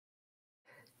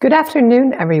Good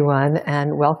afternoon, everyone,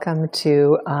 and welcome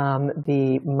to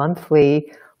the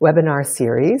monthly webinar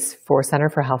series for Center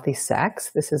for Healthy Sex.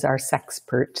 This is our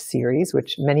Sexpert series,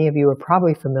 which many of you are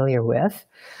probably familiar with.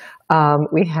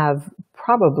 We have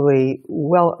probably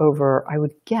well over, I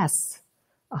would guess,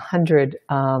 100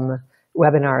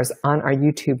 webinars on our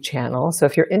YouTube channel. So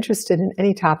if you're interested in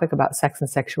any topic about sex and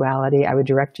sexuality, I would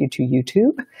direct you to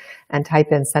YouTube and type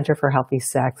in Center for Healthy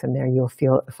Sex, and there you'll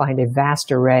find a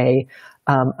vast array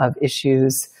of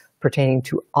issues pertaining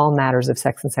to all matters of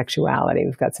sex and sexuality.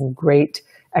 We've got some great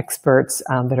experts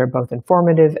that are both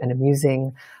informative and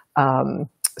amusing.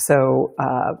 So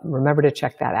remember to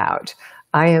check that out.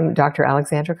 I am Dr.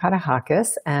 Alexandra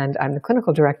Katehakis, and I'm the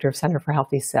Clinical Director of Center for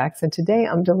Healthy Sex. And today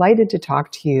I'm delighted to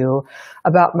talk to you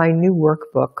about my new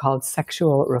workbook called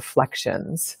Sexual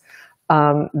Reflections.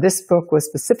 This book was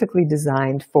specifically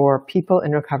designed for people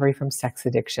in recovery from sex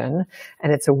addiction,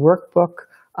 and it's a workbook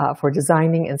for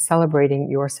designing and celebrating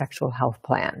your sexual health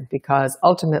plan, because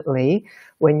ultimately,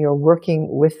 when you're working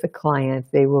with the client,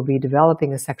 they will be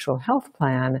developing a sexual health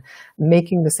plan,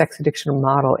 making the sex addiction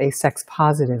model a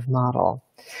sex-positive model.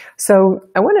 So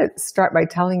I want to start by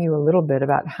telling you a little bit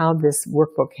about how this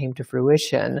workbook came to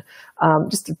fruition.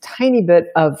 Just a tiny bit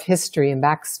of history and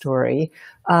backstory.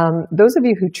 Those of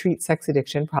you who treat sex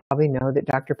addiction probably know that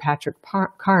Dr. Patrick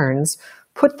Carnes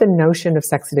put the notion of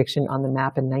sex addiction on the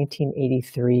map in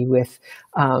 1983 with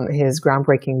his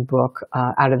groundbreaking book,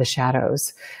 Out of the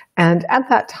Shadows. And at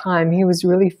that time, he was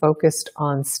really focused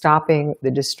on stopping the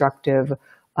destructive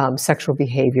sexual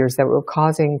behaviors that were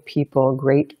causing people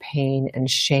great pain and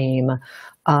shame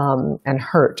and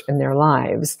hurt in their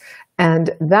lives.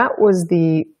 And that was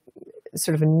the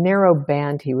sort of a narrow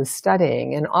band he was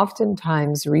studying. And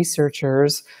oftentimes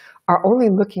researchers are only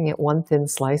looking at one thin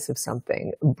slice of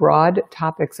something. Broad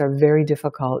topics are very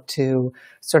difficult to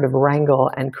sort of wrangle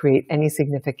and create any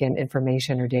significant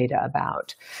information or data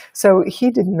about. So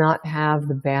he did not have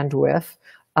the bandwidth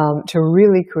to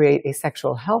really create a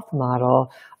sexual health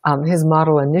model. His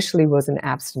model initially was an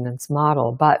abstinence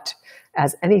model, but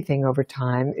as anything over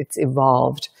time, it's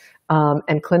evolved.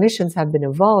 And clinicians have been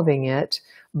evolving it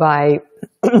by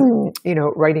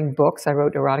writing books. I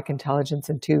wrote Erotic Intelligence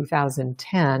in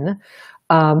 2010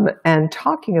 and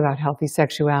talking about healthy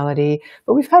sexuality,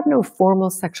 but we've had no formal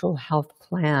sexual health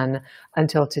plan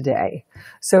until today.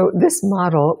 So this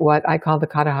model, what I call the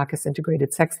Katehakis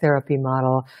Integrated Sex Therapy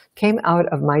model, came out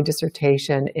of my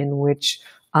dissertation in which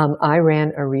I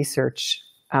ran a research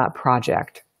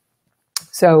project.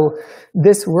 So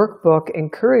this workbook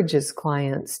encourages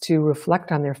clients to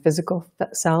reflect on their physical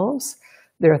selves,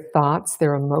 their thoughts,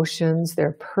 their emotions,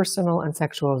 their personal and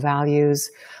sexual values.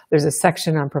 There's a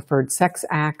section on preferred sex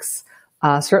acts,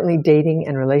 certainly dating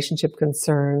and relationship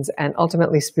concerns, and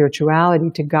ultimately spirituality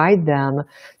to guide them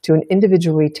to an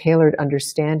individually tailored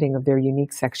understanding of their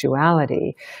unique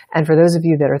sexuality. And for those of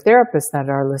you that are therapists that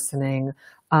are listening,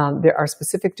 there are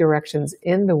specific directions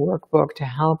in the workbook to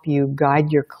help you guide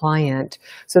your client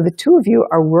so the two of you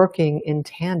are working in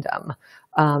tandem.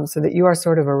 So that you are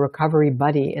sort of a recovery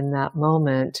buddy in that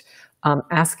moment,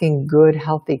 asking good,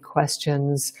 healthy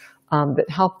questions that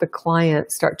help the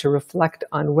client start to reflect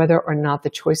on whether or not the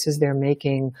choices they're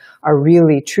making are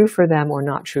really true for them or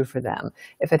not true for them.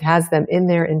 If it has them in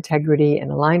their integrity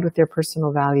and aligned with their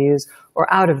personal values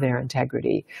or out of their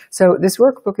integrity. So this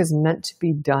workbook is meant to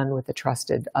be done with a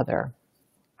trusted other.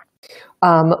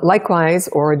 Likewise,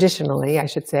 or additionally, I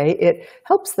should say, it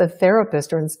helps the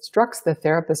therapist or instructs the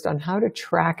therapist on how to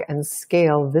track and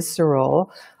scale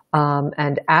visceral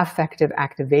and affective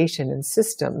activation in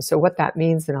systems. So what that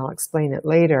means, and I'll explain it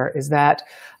later, is that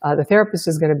the therapist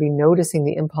is going to be noticing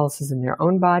the impulses in their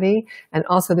own body, and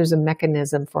also there's a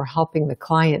mechanism for helping the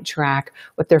client track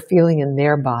what they're feeling in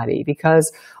their body,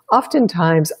 because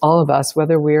oftentimes all of us,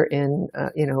 whether we're in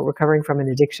recovering from an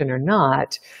addiction or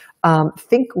not,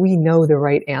 think we know the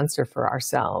right answer for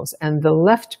ourselves. And the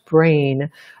left brain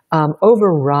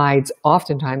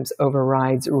oftentimes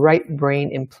overrides right brain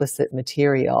implicit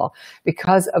material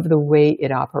because of the way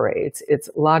it operates. It's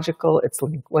logical, it's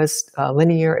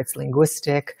linear, it's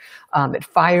linguistic. It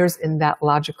fires in that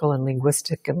logical and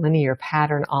linguistic and linear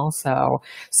pattern also.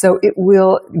 So it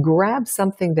will grab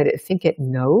something that it think it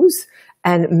knows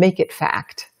and make it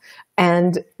fact.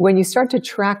 And when you start to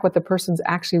track what the person's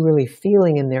actually really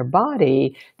feeling in their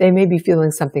body, they may be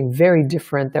feeling something very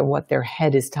different than what their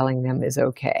head is telling them is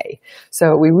okay.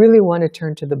 So we really want to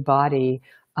turn to the body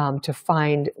to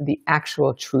find the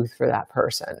actual truth for that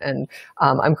person. And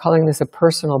I'm calling this a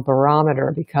personal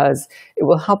barometer because it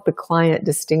will help the client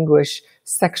distinguish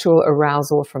sexual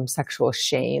arousal from sexual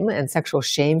shame. And sexual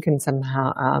shame can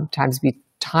sometimes be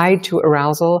tied to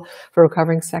arousal for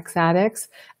recovering sex addicts,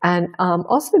 and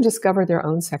also discover their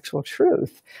own sexual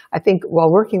truth. I think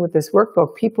while working with this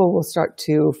workbook, people will start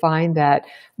to find that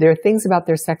there are things about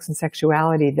their sex and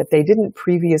sexuality that they didn't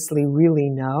previously really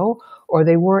know, or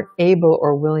they weren't able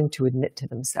or willing to admit to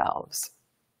themselves.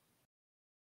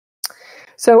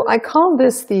 So I call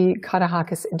this the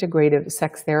Katehakis Integrative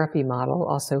Sex Therapy Model,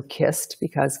 also KIST,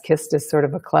 because KIST is sort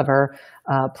of a clever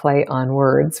play on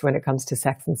words when it comes to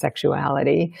sex and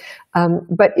sexuality.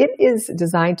 But it is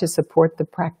designed to support the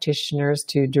practitioners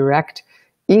to direct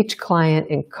each client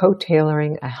in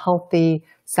co-tailoring a healthy,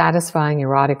 satisfying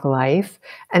erotic life.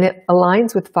 And it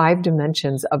aligns with 5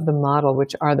 dimensions of the model,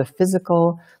 which are the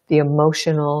physical, the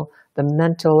emotional, the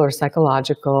mental or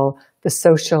psychological, the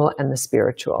social, and the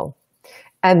spiritual.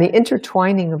 And the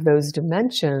intertwining of those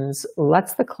dimensions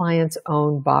lets the client's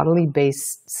own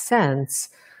bodily-based sense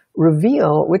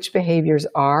reveal which behaviors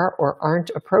are or aren't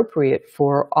appropriate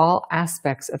for all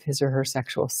aspects of his or her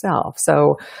sexual self.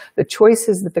 So the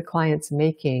choices that the client's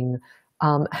making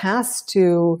has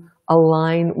to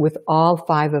align with all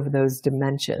 5 of those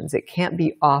dimensions. It can't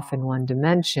be off in one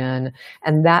dimension,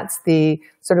 and that's the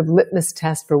sort of litmus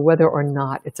test for whether or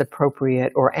not it's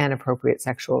appropriate or inappropriate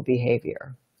sexual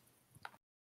behavior.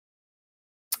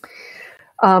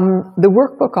 The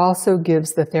workbook also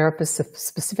gives the therapist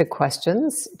specific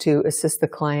questions to assist the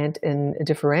client in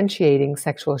differentiating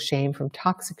sexual shame from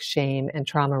toxic shame and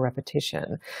trauma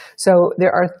repetition. So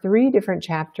there are 3 different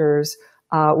chapters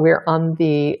where on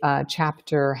the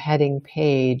chapter heading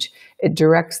page, it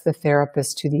directs the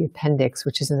therapist to the appendix,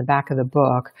 which is in the back of the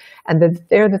book. And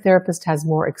there the therapist has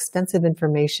more extensive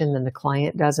information than the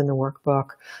client does in the workbook.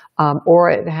 Or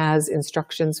it has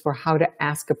instructions for how to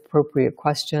ask appropriate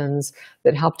questions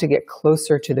that help to get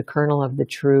closer to the kernel of the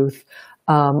truth.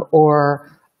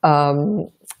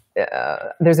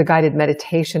 There's a guided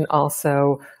meditation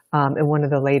also in one of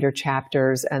the later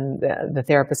chapters, and the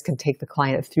therapist can take the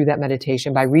client through that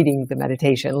meditation by reading the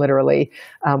meditation, literally,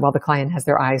 while the client has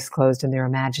their eyes closed and they're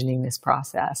imagining this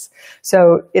process.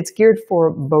 So it's geared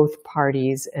for both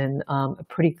parties in a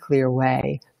pretty clear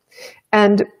way.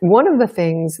 And one of the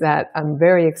things that I'm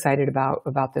very excited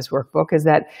about this workbook is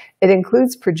that it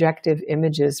includes projective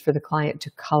images for the client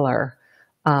to color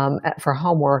for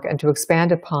homework and to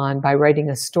expand upon by writing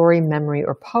a story, memory,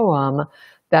 or poem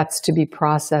that's to be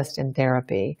processed in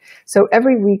therapy. So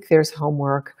every week there's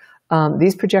homework.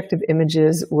 These projective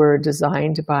images were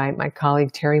designed by my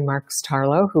colleague Terry Marks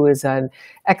Tarlow, who is an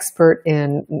expert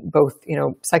in both,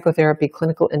 psychotherapy,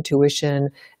 clinical intuition,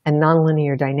 and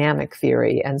nonlinear dynamic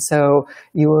theory. And so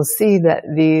you will see that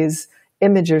these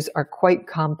images are quite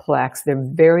complex. They're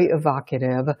very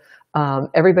evocative.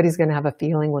 Everybody's going to have a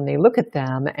feeling when they look at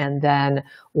them. And then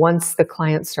once the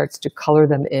client starts to color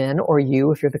them in, or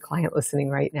you, if you're the client listening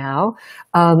right now,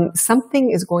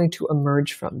 something is going to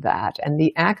emerge from that. And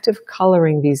the act of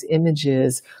coloring these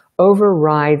images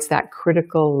overrides that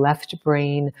critical left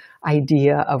brain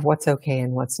idea of what's okay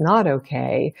and what's not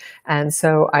okay. And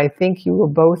so I think you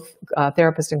will both,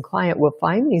 therapist and client, will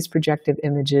find these projective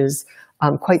images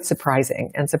quite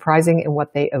surprising, and surprising in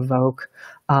what they evoke.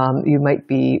 You might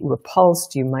be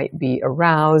repulsed, you might be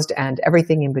aroused, and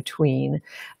everything in between.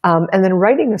 And then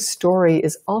writing a story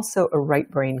is also a right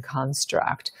brain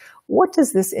construct. What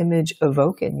does this image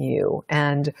evoke in you?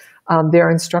 And there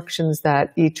are instructions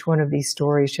that each one of these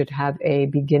stories should have a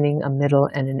beginning, a middle,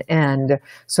 and an end,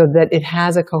 so that it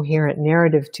has a coherent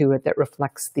narrative to it that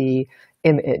reflects the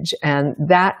image. And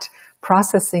that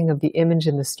processing of the image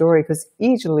in the story could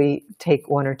easily take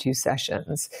 1 or 2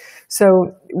 sessions. So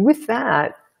with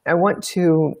that, I want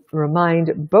to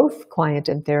remind both client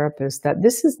and therapist that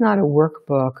this is not a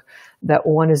workbook that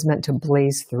one is meant to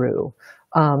blaze through.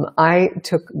 I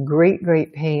took great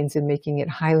pains in making it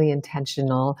highly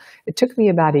intentional. It took me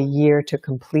about a year to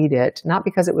complete it, not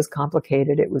because it was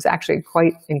complicated. It was actually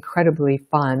quite incredibly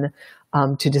fun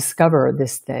to discover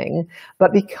this thing,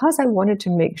 but because I wanted to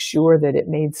make sure that it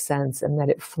made sense and that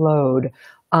it flowed.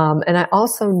 And I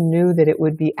also knew that it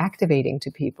would be activating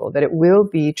to people, that it will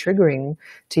be triggering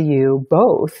to you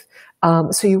both.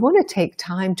 So you want to take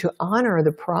time to honor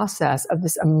the process of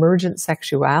this emergent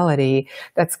sexuality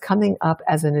that's coming up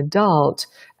as an adult,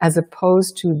 as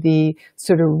opposed to the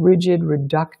sort of rigid,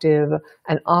 reductive,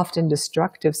 and often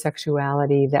destructive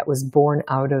sexuality that was born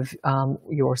out of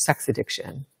your sex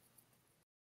addiction.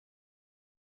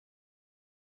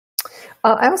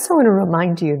 I also want to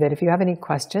remind you that if you have any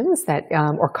questions that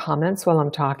or comments while I'm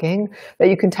talking, that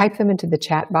you can type them into the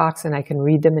chat box and I can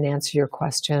read them and answer your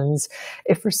questions.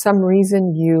 If for some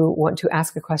reason you want to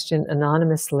ask a question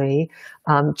anonymously,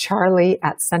 Charlie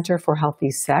at Center for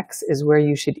Healthy Sex is where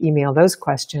you should email those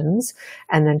questions,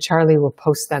 and then Charlie will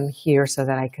post them here so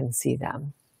that I can see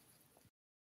them.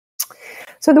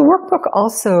 So the workbook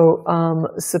also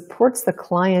supports the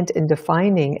client in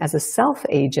defining as a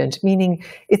self-agent, meaning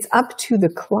it's up to the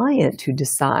client to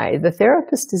decide. The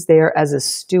therapist is there as a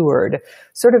steward,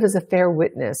 sort of as a fair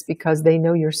witness, because they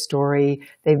know your story.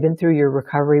 They've been through your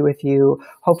recovery with you.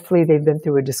 Hopefully they've been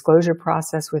through a disclosure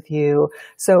process with you.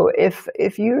 So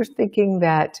if you're thinking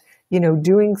that,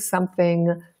 doing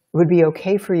something would be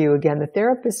okay for you again, the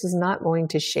therapist is not going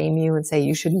to shame you and say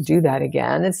you shouldn't do that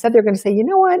again. Instead, they're going to say, you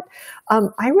know what?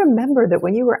 I remember that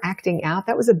when you were acting out,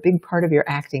 that was a big part of your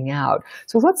acting out.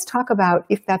 So let's talk about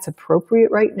if that's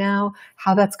appropriate right now,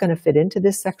 how that's going to fit into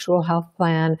this sexual health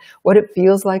plan, what it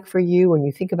feels like for you when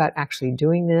you think about actually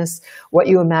doing this, what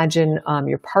you imagine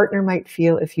your partner might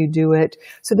feel if you do it.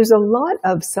 So there's a lot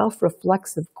of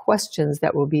self-reflexive questions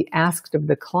that will be asked of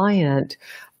the client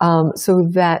so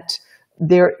that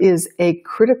there is a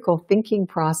critical thinking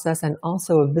process and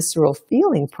also a visceral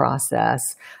feeling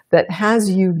process that has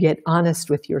you get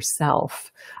honest with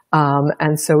yourself.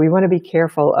 And so we want to be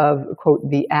careful of, quote,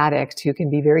 the addict who can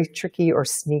be very tricky or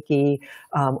sneaky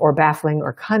or baffling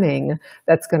or cunning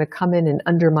that's going to come in and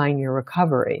undermine your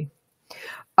recovery.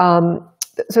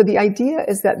 So the idea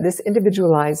is that this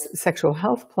individualized sexual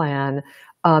health plan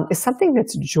is something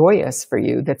that's joyous for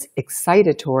you, that's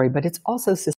excitatory, but it's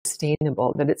also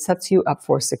sustainable, that it sets you up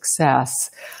for success,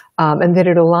 and that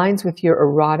it aligns with your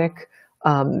erotic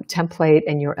template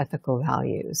and your ethical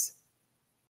values.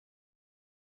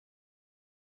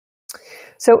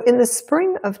 So in the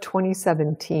spring of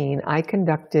 2017, I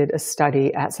conducted a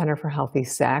study at Center for Healthy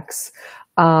Sex,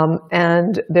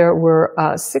 and there were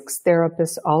 6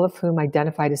 therapists, all of whom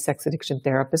identified as sex addiction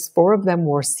therapists. 4 of them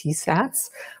were CSATs,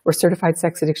 were certified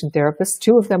sex addiction therapists.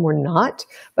 2 of them were not,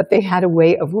 but they had a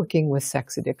way of working with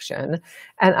sex addiction.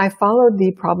 And I followed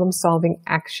the problem-solving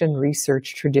action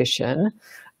research tradition.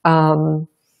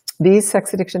 These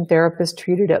sex addiction therapists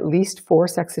treated at least 4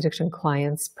 sex addiction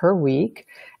clients per week,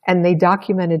 and they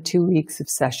documented 2 weeks of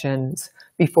sessions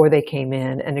before they came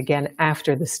in, and again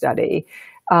after the study.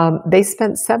 They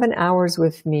spent 7 hours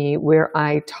with me where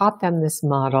I taught them this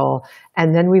model,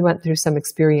 and then we went through some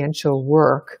experiential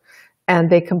work, and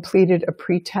they completed a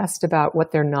pre-test about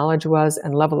what their knowledge was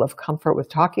and level of comfort with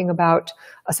talking about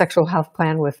a sexual health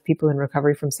plan with people in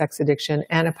recovery from sex addiction,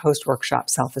 and a post-workshop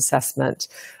self-assessment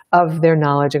of their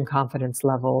knowledge and confidence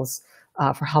levels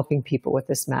for helping people with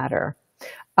this matter.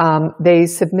 They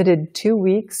submitted 2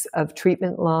 weeks of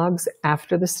treatment logs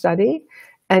after the study,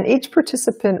 and each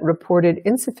participant reported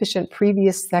insufficient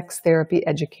previous sex therapy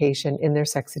education in their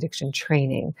sex addiction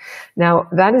training. Now,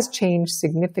 that has changed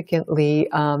significantly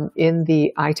in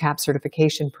the ITAP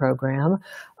certification program.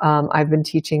 I've been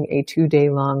teaching a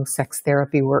 2-day-long sex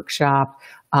therapy workshop.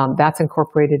 That's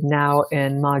incorporated now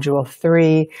in Module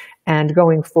 3, and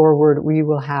going forward, we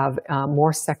will have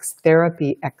more sex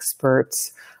therapy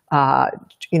experts,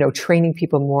 training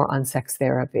people more on sex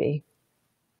therapy.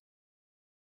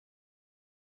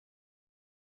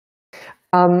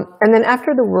 And then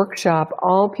after the workshop,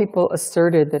 all people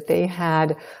asserted that they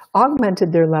had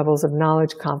augmented their levels of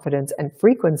knowledge, confidence, and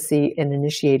frequency in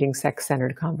initiating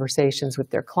sex-centered conversations with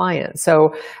their clients.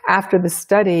 So after the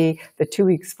study, the 2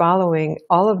 weeks following,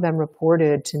 all of them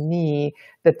reported to me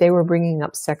that they were bringing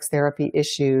up sex therapy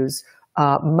issues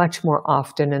much more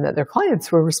often, and that their clients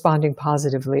were responding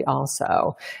positively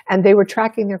also. And they were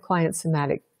tracking their clients'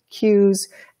 somatic cues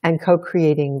and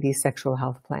co-creating these sexual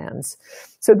health plans.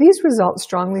 So these results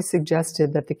strongly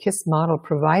suggested that the KISS model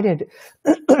provided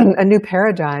a new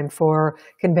paradigm for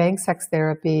conveying sex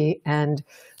therapy and,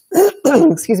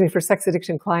 excuse me, for sex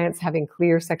addiction clients having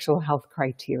clear sexual health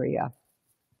criteria.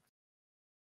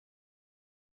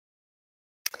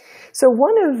 So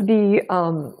one of the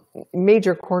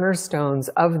major cornerstones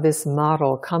of this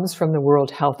model comes from the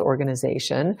World Health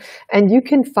Organization, and you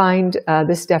can find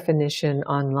this definition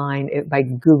online by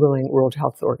Googling World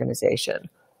Health Organization.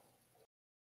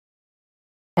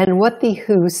 And what the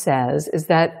WHO says is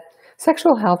that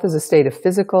sexual health is a state of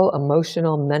physical,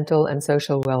 emotional, mental, and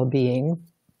social well-being.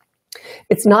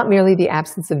 It's not merely the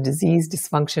absence of disease,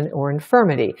 dysfunction, or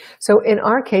infirmity. So in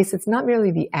our case, it's not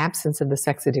merely the absence of the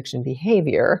sex addiction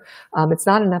behavior. It's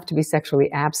not enough to be sexually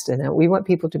abstinent. We want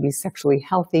people to be sexually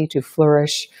healthy, to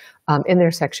flourish, in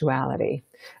their sexuality.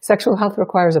 Sexual health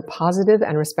requires a positive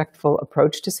and respectful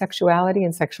approach to sexuality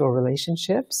and sexual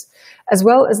relationships, as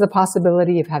well as the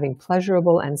possibility of having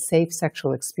pleasurable and safe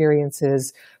sexual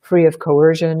experiences free of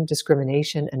coercion,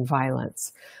 discrimination, and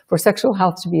violence. For sexual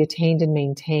health to be attained and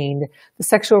maintained, the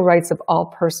sexual rights of all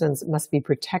persons must be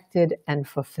protected and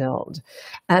fulfilled.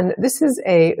 And this is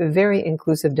a very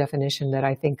inclusive definition that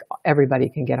I think everybody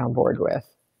can get on board with.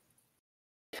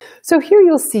 So here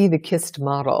you'll see the KIST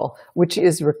model, which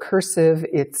is recursive,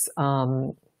 it's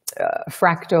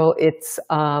fractal, it's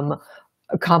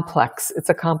complex. It's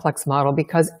a complex model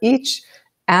because each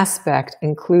aspect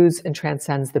includes and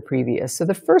transcends the previous. So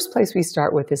the first place we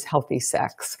start with is healthy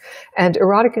sex. And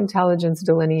erotic intelligence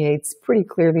delineates pretty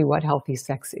clearly what healthy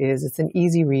sex is. It's an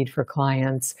easy read for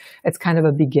clients. It's kind of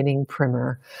a beginning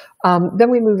primer. Then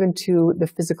we move into the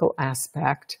physical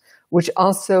aspect, which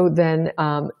also then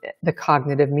the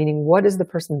cognitive, meaning what is the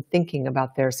person thinking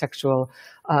about their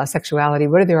sexuality?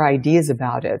 What are their ideas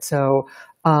about it? So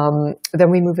then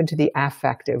we move into the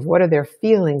affective. What are their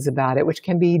feelings about it, which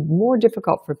can be more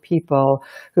difficult for people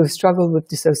who have struggled with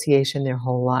dissociation their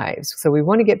whole lives. So we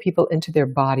want to get people into their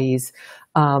bodies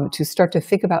to start to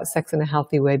think about sex in a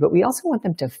healthy way, but we also want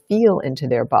them to feel into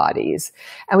their bodies.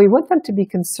 And we want them to be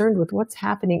concerned with what's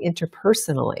happening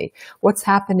interpersonally, what's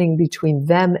happening between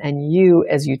them and you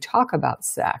as you talk about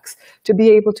sex, to be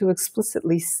able to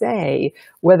explicitly say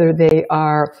whether they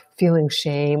are feeling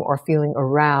shame or feeling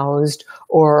aroused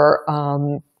or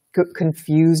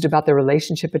confused about the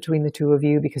relationship between the two of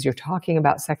you because you're talking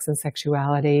about sex and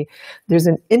sexuality. There's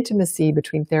an intimacy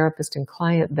between therapist and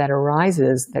client that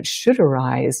arises, that should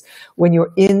arise, when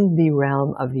you're in the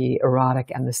realm of the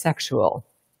erotic and the sexual.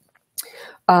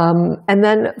 And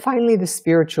then finally, the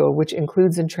spiritual, which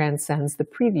includes and transcends the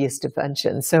previous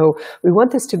dimension. So we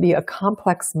want this to be a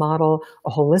complex model, a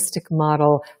holistic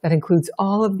model that includes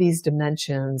all of these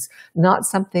dimensions, not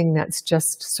something that's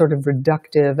just sort of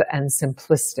reductive and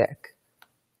simplistic.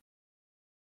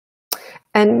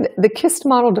 And the KIST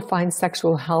model defines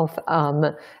sexual health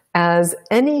as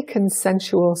any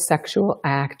consensual sexual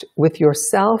act with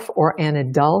yourself or an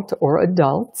adult or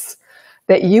adults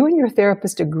that you and your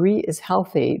therapist agree is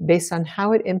healthy based on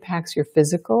how it impacts your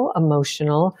physical,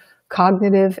 emotional,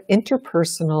 cognitive,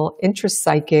 interpersonal,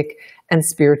 intrapsychic, and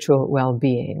spiritual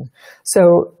well-being.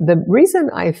 So the reason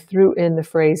I threw in the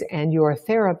phrase "and your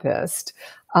therapist"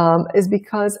 is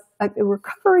because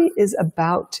recovery is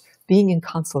about being in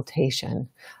consultation.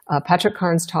 Patrick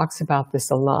Carnes talks about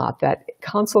this a lot, that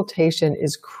consultation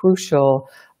is crucial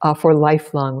for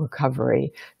lifelong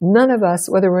recovery. None of us,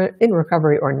 whether we're in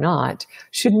recovery or not,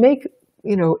 should make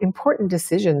important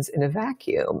decisions in a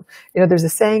vacuum. There's a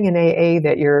saying in AA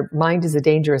that your mind is a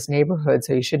dangerous neighborhood,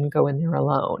 so you shouldn't go in there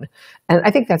alone. And I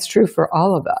think that's true for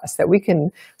all of us, that we can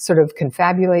sort of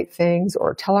confabulate things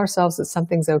or tell ourselves that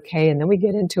something's okay, and then we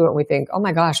get into it and we think, oh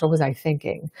my gosh, what was I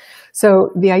thinking?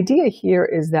 So the idea here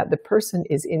is that the person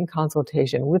is in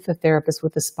consultation with the therapist,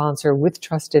 with the sponsor, with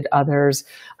trusted others,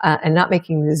 and not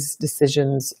making these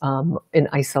decisions in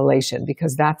isolation,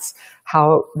 because that's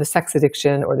how the sex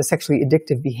addiction or the sexually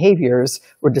addictive behaviors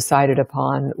were decided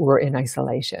upon were in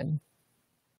isolation.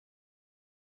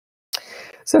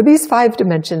 So these 5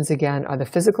 dimensions, again, are the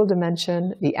physical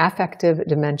dimension, the affective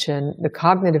dimension, the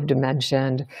cognitive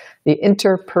dimension, the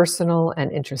interpersonal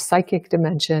and intrapsychic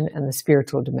dimension, and the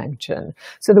spiritual dimension.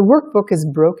 So the workbook is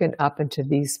broken up into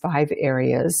these 5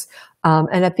 areas.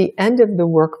 And at the end of the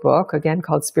workbook, again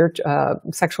called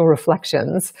Sexual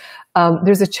Reflections,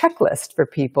 there's a checklist for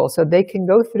people so they can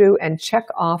go through and check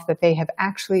off that they have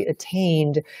actually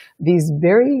attained these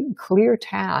very clear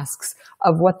tasks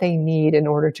of what they need in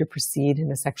order to proceed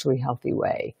in a sexually healthy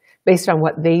way, based on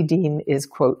what they deem is,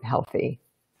 quote, healthy.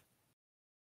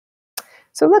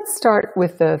 So let's start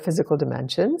with the physical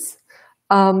dimensions.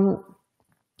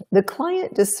 The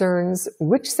client discerns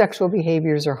which sexual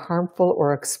behaviors are harmful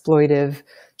or exploitive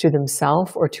to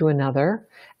themselves or to another,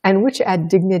 and which add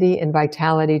dignity and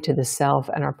vitality to the self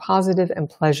and are positive and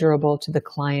pleasurable to the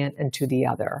client and to the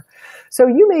other. So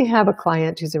you may have a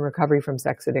client who's in recovery from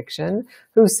sex addiction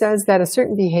who says that a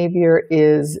certain behavior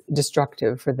is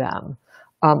destructive for them.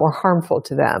 Or harmful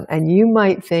to them. And you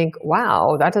might think,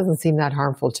 wow, that doesn't seem that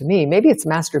harmful to me. Maybe it's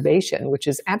masturbation, which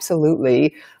is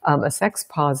absolutely a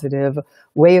sex-positive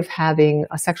way of having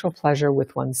a sexual pleasure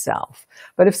with oneself.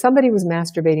 But if somebody was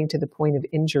masturbating to the point of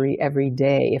injury every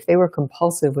day, if they were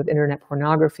compulsive with internet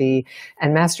pornography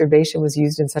and masturbation was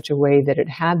used in such a way that it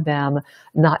had them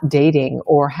not dating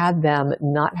or had them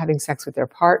not having sex with their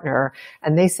partner,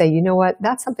 and they say, you know what,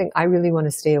 that's something I really want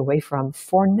to stay away from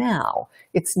for now.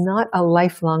 it's not a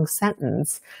lifelong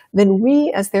sentence, then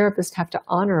we as therapists have to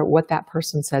honor what that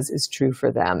person says is true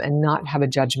for them and not have a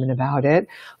judgment about it.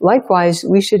 Likewise,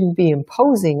 we shouldn't be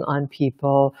imposing on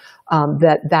people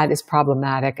that is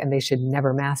problematic and they should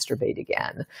never masturbate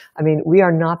again. I mean, we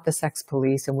are not the sex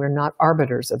police and we're not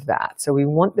arbiters of that. So we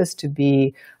want this to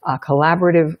be a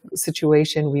collaborative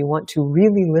situation. We want to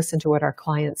really listen to what our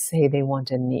clients say they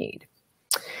want and need.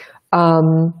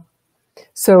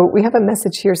 So we have a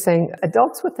message here saying,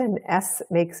 adults with an S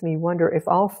makes me wonder if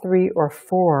all 3 or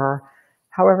 4,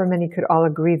 however many, could all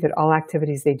agree that all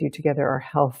activities they do together are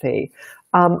healthy.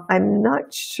 I'm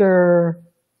not sure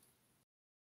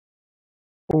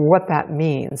what that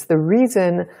means. The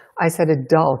reason I said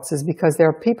adults is because there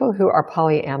are people who are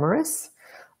polyamorous,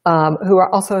 who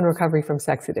are also in recovery from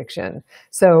sex addiction.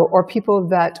 So, or people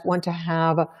that want to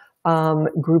have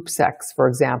group sex, for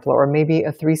example, or maybe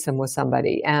a threesome with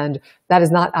somebody, and that is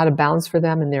not out of bounds for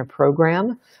them in their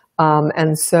program.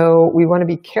 And so we want to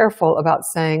be careful about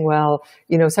saying, well,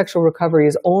 sexual recovery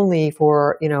is only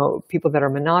for, people that are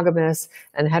monogamous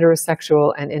and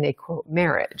heterosexual and in a quote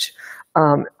marriage.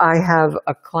 I have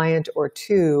a client or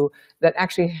two that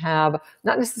actually have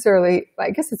not necessarily, I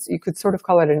guess you could sort of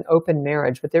call it an open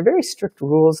marriage, but they're very strict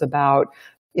rules about,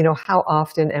 how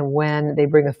often and when they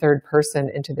bring a third person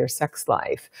into their sex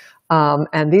life.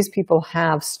 And these people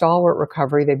have stalwart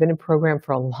recovery. They've been in program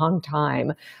for a long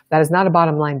time. That is not a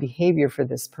bottom line behavior for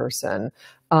this person.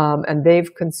 And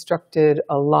they've constructed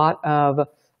a lot of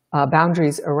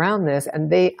boundaries around this,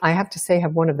 and I have to say,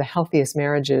 have one of the healthiest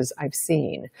marriages I've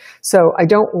seen. So I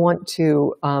don't want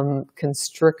to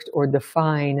constrict or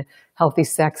define healthy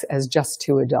sex as just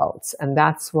 2 adults, and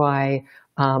that's why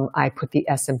I put the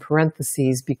S in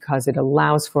parentheses, because it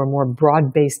allows for a more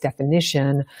broad-based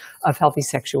definition of healthy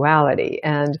sexuality.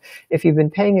 And if you've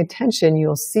been paying attention,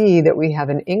 you'll see that we have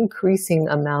an increasing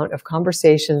amount of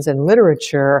conversations and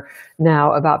literature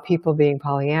now about people being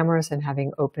polyamorous and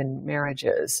having open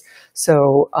marriages.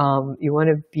 So you want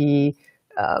to be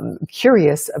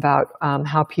curious about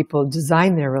how people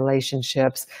design their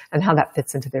relationships and how that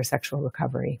fits into their sexual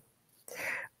recovery.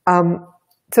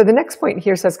 So the next point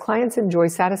here says clients enjoy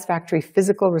satisfactory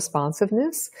physical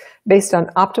responsiveness based on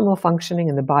optimal functioning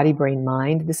in the body, brain,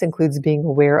 mind. This includes being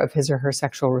aware of his or her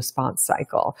sexual response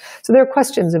cycle. So there are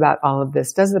questions about all of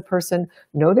this. Does the person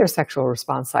know their sexual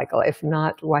response cycle? If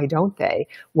not, why don't they?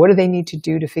 What do they need to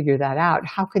do to figure that out?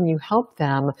 How can you help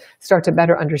them start to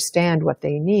better understand what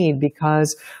they need?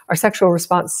 Because our sexual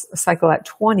response cycle at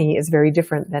 20 is very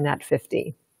different than at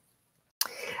 50.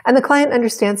 And the client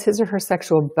understands his or her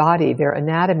sexual body, their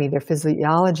anatomy, their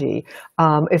physiology.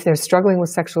 If they're struggling with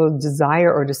sexual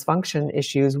desire or dysfunction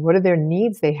issues, what are their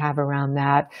needs they have around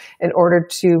that in order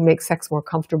to make sex more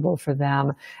comfortable for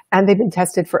them? And they've been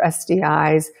tested for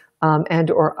STIs and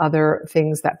or other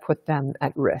things that put them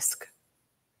at risk.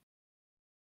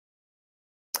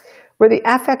 Where the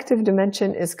affective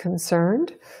dimension is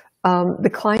concerned,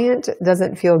 the client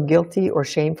doesn't feel guilty or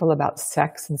shameful about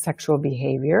sex and sexual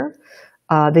behavior.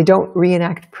 They don't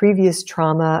reenact previous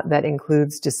trauma that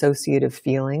includes dissociative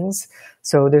feelings.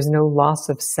 So there's no loss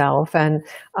of self. And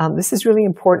this is really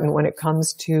important when it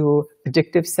comes to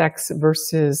addictive sex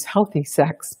versus healthy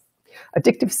sex.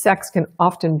 Addictive sex can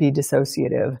often be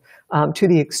dissociative to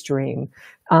the extreme.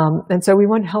 And so we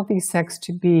want healthy sex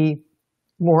to be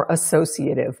more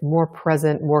associative, more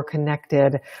present, more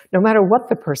connected, no matter what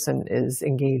the person is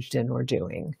engaged in or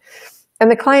doing. And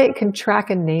the client can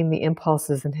track and name the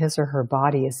impulses in his or her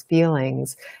body as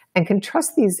feelings and can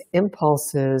trust these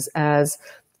impulses as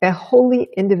a wholly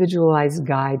individualized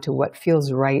guide to what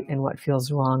feels right and what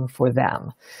feels wrong for them.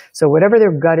 So whatever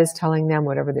their gut is telling them,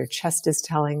 whatever their chest is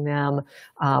telling them,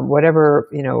 whatever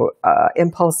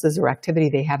impulses or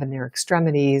activity they have in their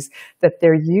extremities, that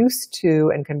they're used to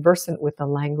and conversant with the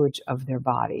language of their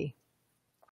body.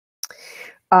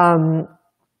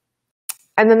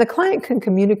 And then the client can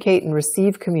communicate and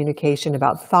receive communication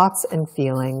about thoughts and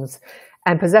feelings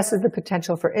and possesses the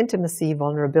potential for intimacy,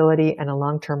 vulnerability, and a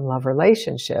long-term love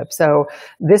relationship. So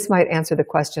this might answer the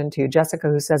question to Jessica,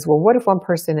 who says, well, what if one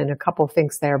person in a couple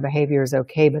thinks their behavior is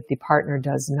okay, but the partner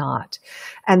does not?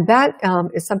 And that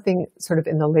is something sort of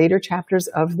in the later chapters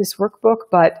of this workbook,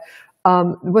 but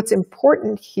what's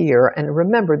important here, and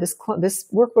remember, this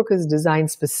workbook is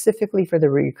designed specifically for the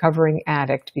recovering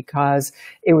addict because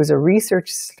it was a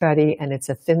research study and it's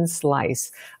a thin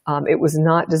slice. It was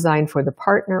not designed for the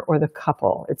partner or the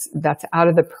couple. That's out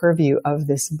of the purview of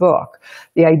this book.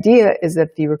 The idea is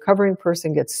that the recovering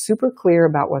person gets super clear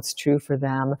about what's true for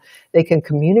them. They can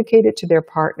communicate it to their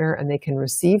partner and they can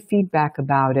receive feedback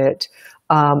about it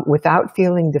without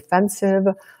feeling defensive,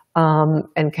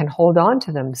 and can hold on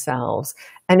to themselves.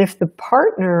 And if the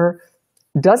partner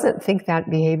doesn't think that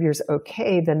behavior is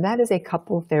okay, then that is a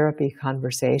couple therapy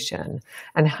conversation,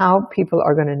 and how people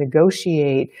are going to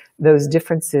negotiate those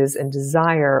differences and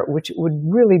desire, which would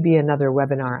really be another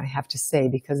webinar, I have to say,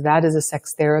 because that is a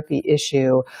sex therapy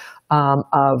issue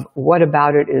of what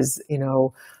about it is,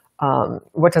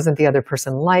 what doesn't the other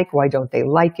person like? Why don't they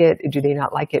like it? Do they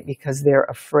not like it because they're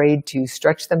afraid to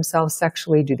stretch themselves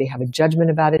sexually? Do they have a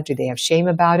judgment about it? Do they have shame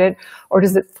about it? Or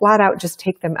does it flat out just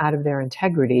take them out of their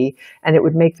integrity and it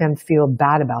would make them feel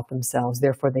bad about themselves,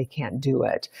 therefore they can't do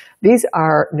it? These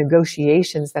are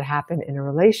negotiations that happen in a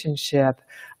relationship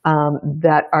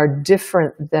that are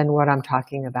different than what I'm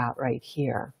talking about right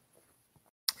here.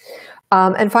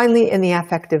 And finally, in the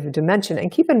affective dimension, and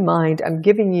keep in mind, I'm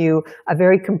giving you a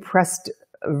very compressed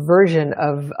version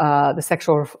of the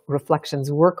Sexual Reflections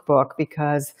workbook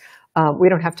because we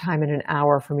don't have time in an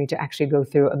hour for me to actually go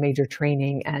through a major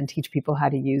training and teach people how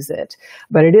to use it.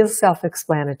 But it is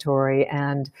self-explanatory,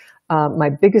 and my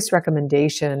biggest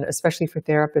recommendation, especially for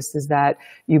therapists, is that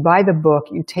you buy the book,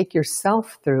 you take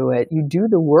yourself through it, you do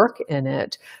the work in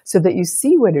it so that you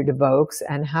see what it evokes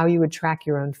and how you would track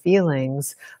your own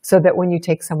feelings, so that when you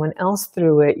take someone else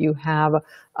through it, you have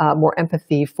more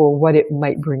empathy for what it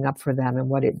might bring up for them and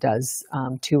what it does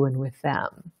to and with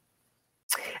them.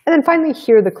 And then finally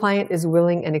here, the client is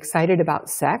willing and excited about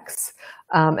sex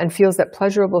and feels that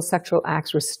pleasurable sexual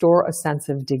acts restore a sense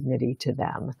of dignity to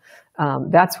them.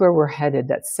 That's where we're headed,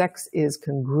 that sex is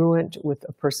congruent with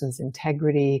a person's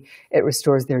integrity. It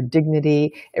restores their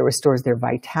dignity. It restores their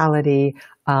vitality.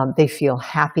 They feel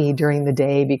happy during the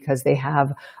day because they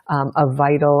have a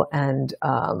vital and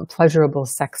pleasurable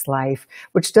sex life,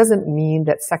 which doesn't mean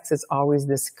that sex is always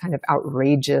this kind of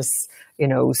outrageous,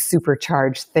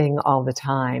 supercharged thing all the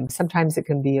time. Sometimes it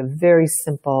can be a very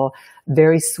simple,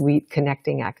 very sweet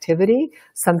connecting activity.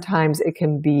 Sometimes it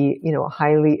can be,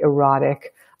 highly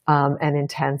erotic and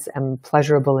intense and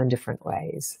pleasurable in different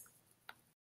ways.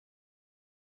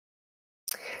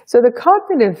 So the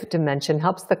cognitive dimension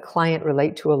helps the client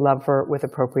relate to a lover with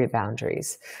appropriate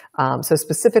boundaries. So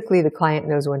specifically, the client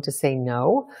knows when to say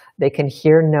no. They can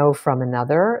hear no from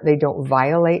another. They don't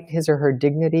violate his or her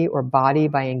dignity or body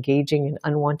by engaging in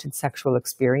unwanted sexual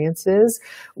experiences,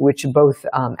 which both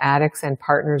addicts and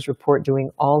partners report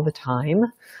doing all the time.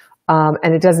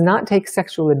 And it does not take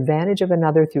sexual advantage of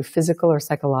another through physical or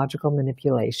psychological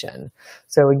manipulation.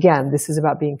 So again, this is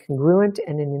about being congruent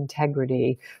and in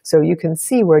integrity. So you can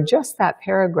see where just that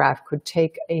paragraph could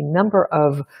take a number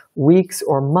of weeks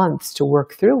or months to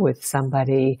work through with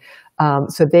somebody.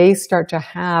 So they start to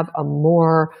have a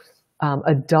more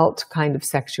adult kind of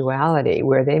sexuality,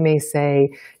 where they may say,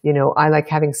 I like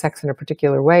having sex in a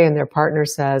particular way, and their partner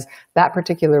says, that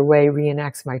particular way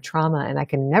reenacts my trauma and I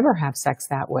can never have sex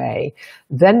that way.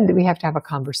 Then we have to have a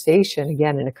conversation,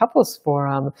 again, in a couples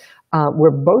forum, where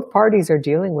both parties are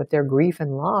dealing with their grief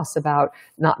and loss about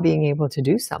not being able to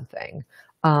do something.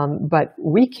 But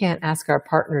we can't ask our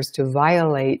partners to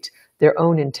violate their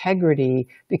own integrity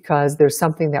because there's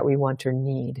something that we want or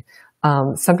need.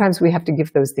 Sometimes we have to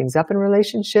give those things up in a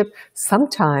relationship.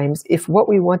 Sometimes if what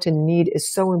we want and need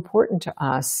is so important to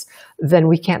us, then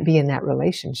we can't be in that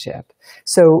relationship.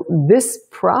 So this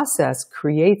process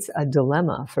creates a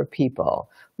dilemma for people.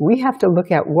 We have to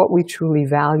look at what we truly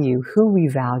value, who we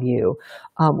value,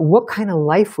 what kind of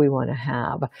life we want to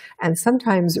have. And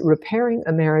sometimes repairing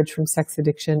a marriage from sex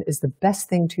addiction is the best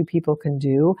thing two people can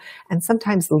do. And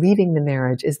sometimes leaving the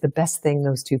marriage is the best thing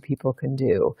those two people can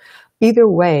do. Either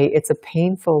way, it's a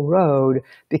painful road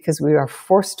because we are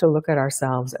forced to look at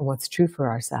ourselves and what's true for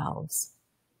ourselves.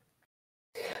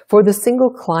 For the single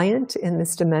client in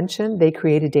this dimension, they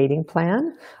create a dating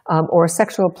plan or a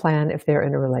sexual plan if they're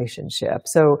in a relationship.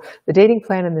 So the dating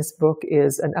plan in this book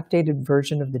is an updated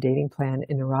version of the dating plan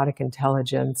in Erotic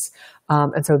Intelligence.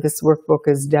 And so this workbook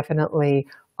is definitely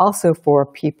also for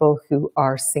people who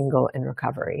are single in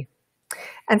recovery.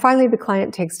 And finally, the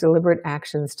client takes deliberate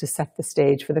actions to set the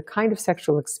stage for the kind of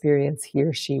sexual experience he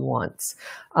or she wants.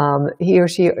 He or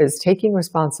she is taking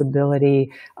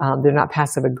responsibility. They're not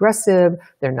passive-aggressive.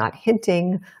 They're not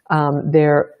hinting.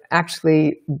 They're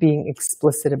actually being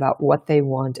explicit about what they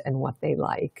want and what they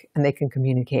like, and they can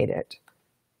communicate it.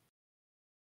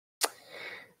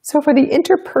 So for the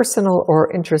interpersonal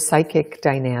or intrapsychic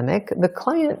dynamic, the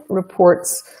client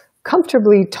reports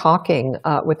comfortably talking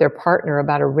with their partner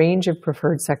about a range of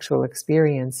preferred sexual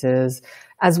experiences,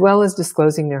 as well as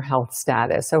disclosing their health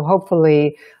status. So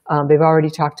hopefully they've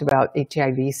already talked about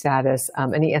HIV status,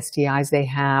 any STIs they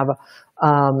have,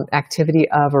 activity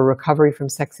of or recovery from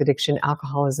sex addiction,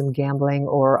 alcoholism, gambling,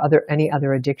 or any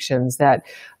other addictions, that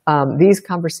these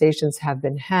conversations have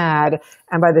been had.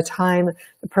 And by the time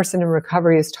the person in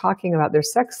recovery is talking about their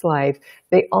sex life,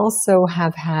 they also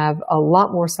have a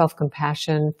lot more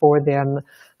self-compassion for them,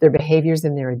 their behaviors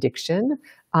and their addiction,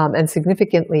 and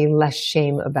significantly less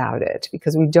shame about it,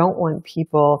 because we don't want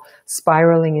people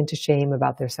spiraling into shame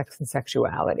about their sex and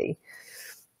sexuality.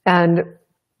 And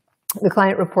the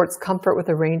client reports comfort with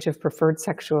a range of preferred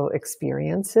sexual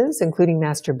experiences, including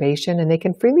masturbation, and they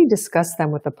can freely discuss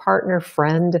them with a partner,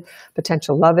 friend,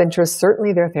 potential love interest,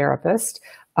 certainly their therapist,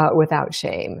 without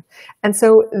shame. And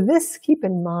so this, keep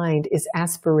in mind, is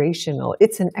aspirational.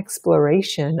 It's an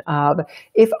exploration of,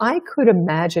 if I could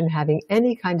imagine having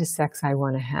any kind of sex I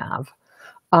want to have,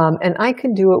 and I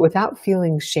can do it without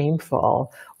feeling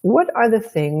shameful, what are the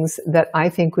things that I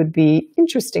think would be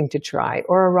interesting to try,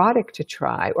 or erotic to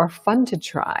try, or fun to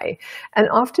try? And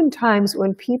oftentimes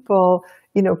when people,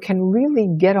 can really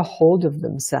get a hold of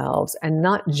themselves and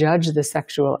not judge the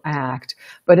sexual act,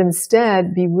 but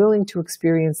instead be willing to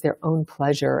experience their own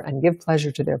pleasure and give pleasure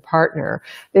to their partner,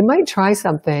 they might try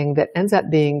something that ends up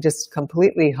being just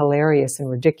completely hilarious and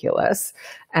ridiculous.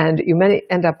 And you may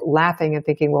end up laughing and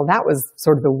thinking, well, that was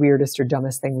sort of the weirdest or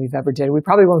dumbest thing we've ever did. We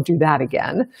probably won't do that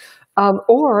again.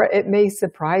 Or it may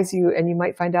surprise you and you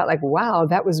might find out, like, wow,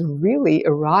 that was really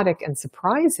erotic and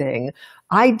surprising.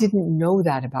 I didn't know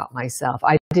that about myself.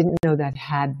 I didn't know that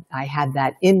I had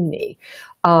that in me.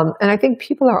 And I think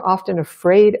people are often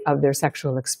afraid of their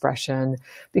sexual expression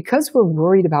because we're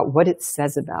worried about what it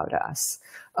says about us.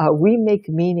 We make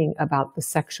meaning about the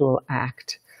sexual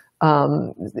act.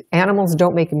 Animals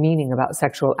don't make meaning about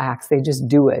sexual acts. They just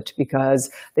do it because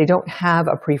they don't have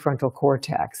a prefrontal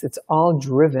cortex. It's all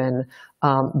driven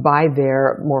by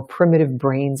their more primitive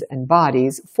brains and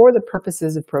bodies for the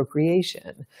purposes of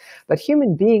procreation. But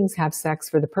human beings have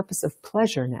sex for the purpose of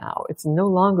pleasure now. It's no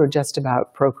longer just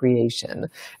about procreation.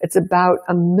 It's about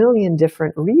a million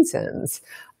different reasons.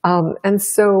 And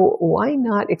so why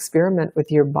not experiment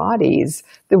with your bodies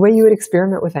the way you would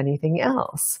experiment with anything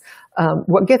else?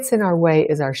 What gets in our way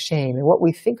is our shame and what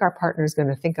we think our partner is going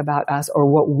to think about us, or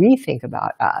what we think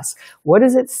about us. What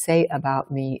does it say about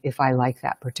me if I like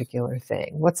that particular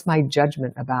thing? What's my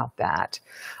judgment about that?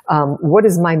 What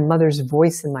is my mother's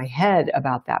voice in my head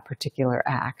about that particular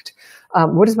act?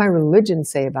 What does my religion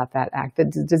say about that act?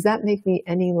 Does that make me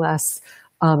any less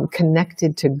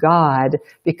connected to God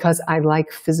because I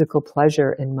like physical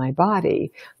pleasure in my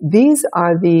body? These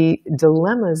are the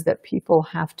dilemmas that people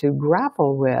have to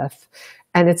grapple with.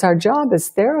 And it's our job as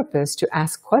therapists to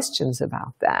ask questions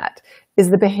about that.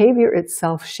 Is the behavior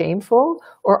itself shameful,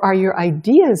 or are your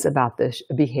ideas about this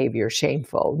behavior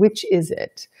shameful? Which is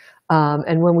it?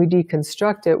 And when we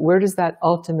deconstruct it, where does that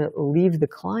ultimately leave the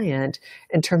client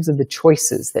in terms of the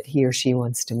choices that he or she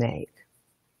wants to make?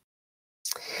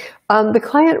 The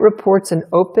client reports an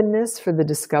openness for the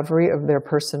discovery of their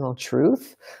personal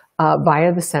truth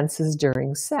via the senses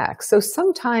during sex. So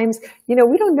sometimes, we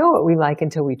don't know what we like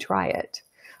until we try it.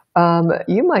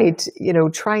 You might,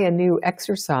 try a new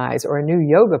exercise or a new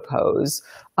yoga pose,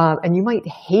 and you might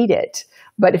hate it.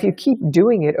 But if you keep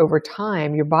doing it over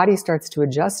time, your body starts to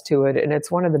adjust to it. And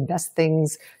it's one of the best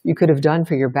things you could have done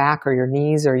for your back or your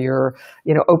knees, or your,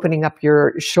 opening up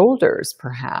your shoulders,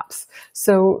 perhaps.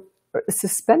 So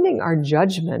suspending our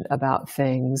judgment about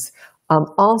things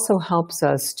also helps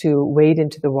us to wade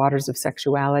into the waters of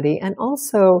sexuality, and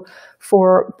also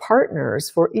for partners,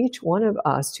 for each one of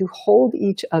us to hold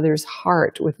each other's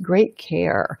heart with great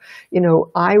care.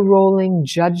 Eye-rolling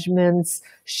judgments,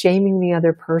 shaming the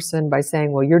other person by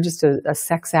saying, well, you're just a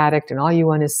sex addict and all you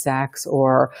want is sex,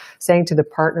 or saying to the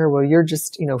partner, well, you're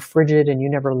just, frigid and you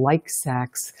never like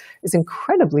sex, is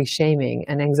incredibly shaming.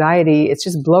 And anxiety, it's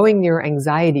just blowing your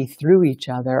anxiety through each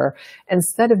other,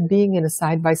 instead of being in a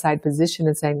side-by-side position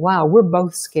and saying, wow, we're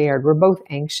both scared, we're both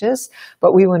anxious,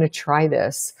 but we want to try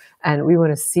this. And we want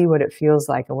to see what it feels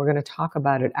like, and we're going to talk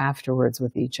about it afterwards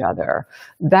with each other.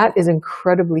 That is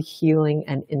incredibly healing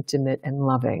and intimate and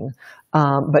loving.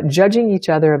 But judging each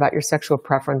other about your sexual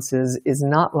preferences is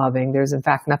not loving. There's, in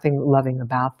fact, nothing loving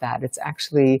about that. It's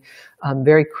actually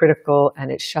very critical, and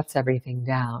it shuts everything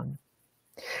down.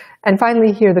 And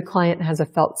finally, here, the client has a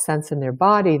felt sense in their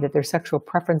body that their sexual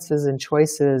preferences and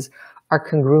choices are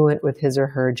congruent with his or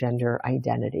her gender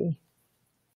identity.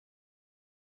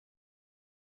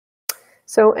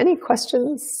 So any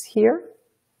questions here?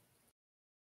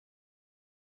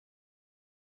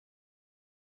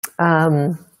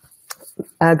 Good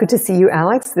to see you,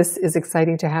 Alex. This is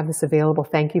exciting to have this available.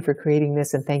 Thank you for creating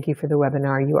this, and thank you for the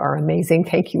webinar. You are amazing.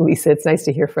 Thank you, Lisa. It's nice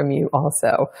to hear from you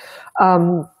also.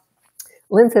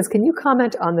 Lynn says, can you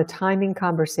comment on the timing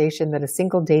conversation that a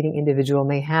single dating individual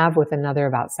may have with another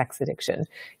about sex addiction?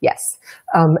 Yes.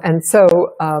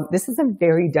 This is a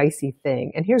very dicey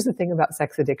thing. And here's the thing about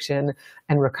sex addiction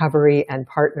and recovery and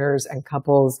partners and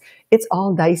couples. It's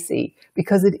all dicey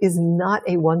because it is not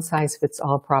a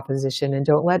one-size-fits-all proposition. And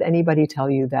don't let anybody tell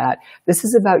you that. This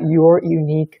is about your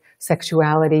unique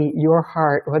sexuality, your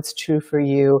heart, what's true for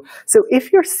you. So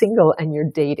if you're single and you're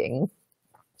dating,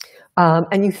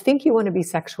 and you think you want to be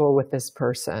sexual with this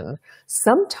person,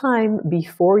 sometime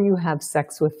before you have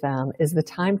sex with them is the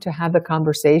time to have a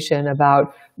conversation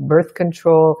about birth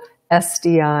control,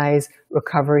 STIs,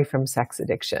 recovery from sex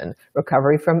addiction,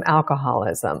 recovery from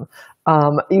alcoholism.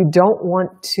 You don't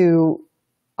want to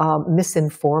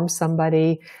misinform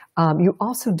somebody. You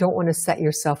also don't want to set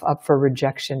yourself up for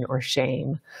rejection or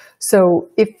shame. So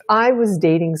if I was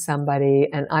dating somebody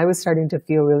and I was starting to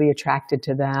feel really attracted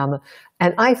to them,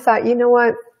 and I thought, you know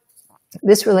what,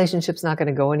 this relationship's not going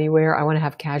to go anywhere. I want to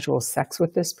have casual sex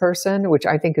with this person, which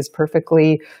I think is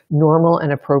perfectly normal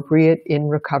and appropriate in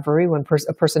recovery when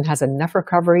a person has enough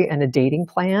recovery and a dating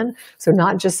plan. So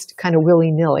not just kind of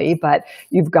willy-nilly, but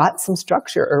you've got some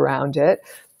structure around it.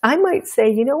 I might say,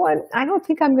 you know what, I don't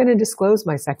think I'm going to disclose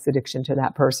my sex addiction to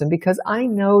that person because I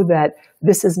know that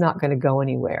this is not going to go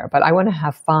anywhere. But I want to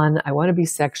have fun. I want to be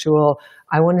sexual.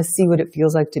 I want to see what it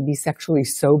feels like to be sexually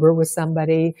sober with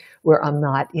somebody where I'm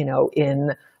not,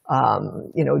 in,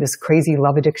 this crazy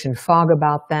love addiction fog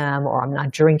about them, or I'm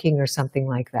not drinking or something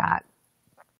like that.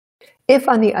 If,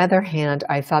 on the other hand,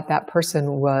 I thought that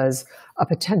person was a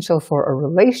potential for a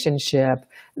relationship,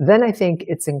 then I think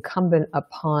it's incumbent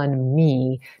upon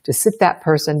me to sit that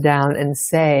person down and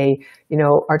say,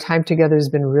 our time together has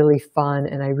been really fun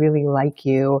and I really like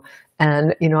you.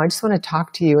 And, I just want to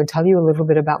talk to you and tell you a little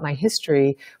bit about my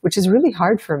history, which is really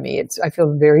hard for me. I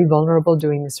feel very vulnerable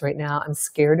doing this right now. I'm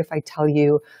scared if I tell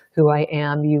you who I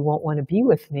am, you won't want to be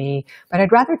with me. But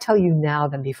I'd rather tell you now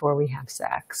than before we have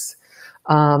sex.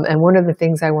 And one of the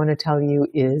things I want to tell you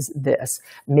is this.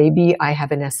 Maybe I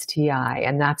have an STI,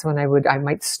 and that's when I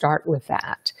might start with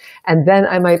that. And then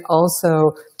I might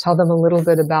also tell them a little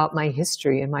bit about my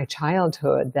history and my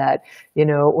childhood, that,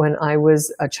 when I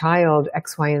was a child,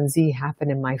 X, Y, and Z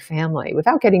happened in my family,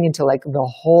 without getting into like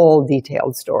the whole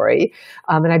detailed story.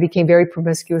 And I became very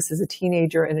promiscuous as a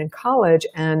teenager and in college.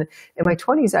 And in my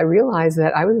 20s, I realized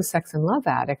that I was a sex and love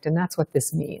addict, and that's what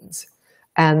this means.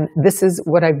 And this is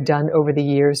what I've done over the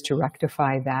years to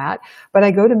rectify that. But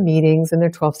I go to meetings, and they're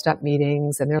 12-step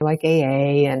meetings, and they're like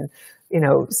AA, and,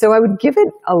 so I would give it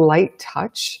a light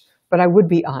touch, but I would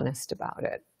be honest about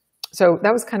it. So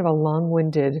that was kind of a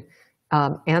long-winded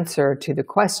answer to the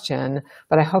question,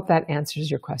 but I hope that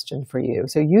answers your question for you.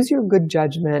 So use your good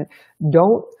judgment. You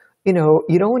don't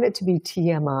want it to be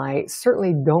TMI.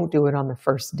 Certainly don't do it on the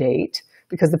first date,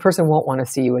 because the person won't want to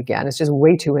see you again. It's just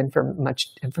way too much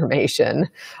information.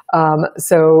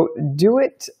 So do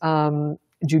it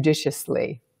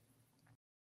judiciously.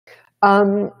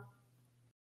 Someone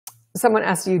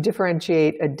asked, do you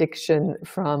differentiate addiction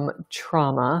from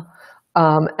trauma?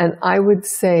 And I would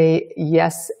say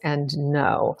yes and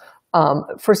no.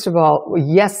 First of all,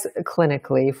 yes,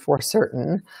 clinically for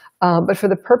certain. But for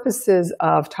the purposes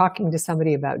of talking to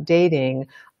somebody about dating,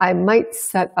 I might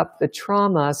set up the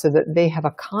trauma so that they have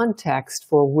a context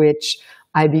for which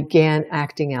I began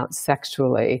acting out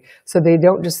sexually. So they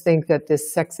don't just think that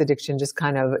this sex addiction just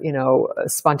kind of,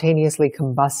 spontaneously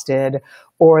combusted,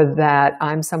 or that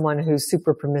I'm someone who's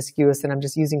super promiscuous and I'm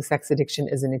just using sex addiction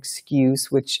as an excuse,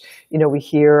 which, we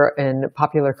hear in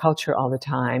popular culture all the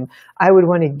time. I would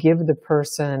want to give the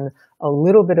person a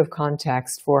little bit of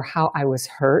context for how I was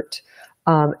hurt,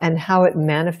 and how it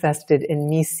manifested in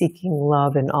me seeking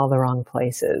love in all the wrong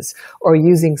places, or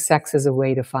using sex as a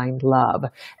way to find love.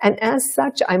 And as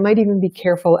such, I might even be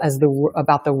careful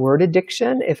about the word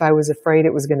addiction if I was afraid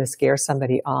it was going to scare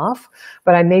somebody off.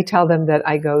 But I may tell them that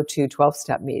I go to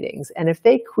 12-step meetings. And if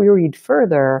they queried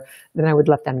further, then I would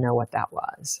let them know what that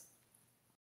was.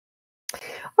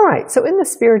 All right, so in the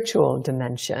spiritual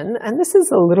dimension, and this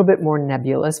is a little bit more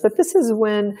nebulous, but this is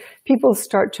when people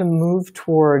start to move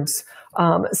towards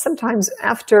sometimes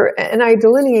after, and I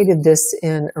delineated this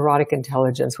in erotic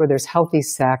intelligence, where there's healthy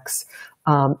sex,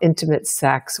 intimate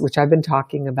sex, which I've been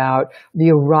talking about, the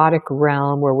erotic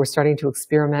realm where we're starting to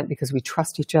experiment because we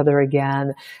trust each other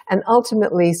again, and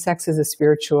ultimately sex is a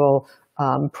spiritual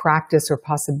practice or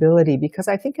possibility, because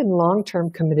I think in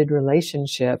long-term committed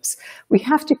relationships, we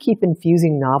have to keep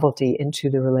infusing novelty into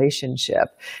the relationship.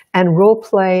 And role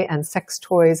play and sex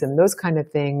toys and those kind of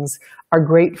things are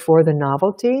great for the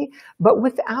novelty, but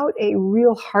without a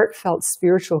real heartfelt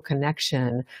spiritual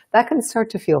connection, that can start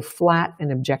to feel flat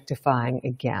and objectifying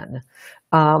again.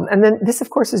 And then this, of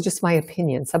course, is just my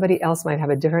opinion. Somebody else might have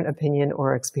a different opinion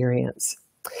or experience.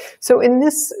 So in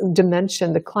this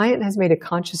dimension, the client has made a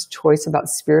conscious choice about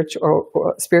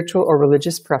spiritual or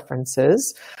religious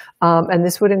preferences. And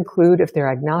this would include if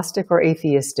they're agnostic or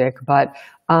atheistic, but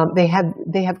they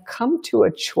have come to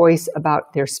a choice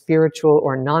about their spiritual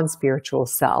or non-spiritual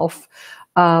self.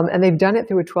 And they've done it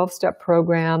through a 12-step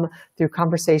program, through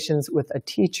conversations with a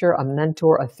teacher, a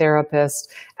mentor, a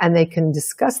therapist, and they can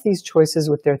discuss these choices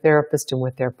with their therapist and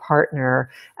with their partner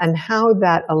and how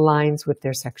that aligns with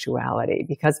their sexuality.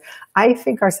 Because I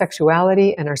think our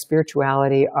sexuality and our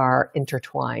spirituality are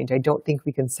intertwined. I don't think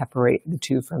we can separate the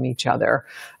two from each other.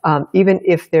 Even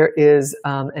if there is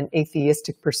an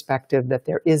atheistic perspective that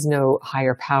there is no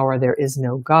higher power, there is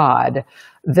no God,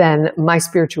 then my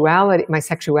spirituality, my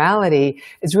sexuality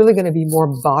is really going to be more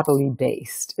bodily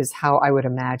based, is how I would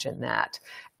imagine that.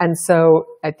 And so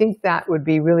I think that would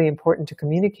be really important to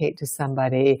communicate to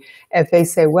somebody if they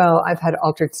say, well, I've had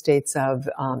altered states of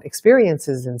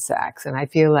experiences in sex, and I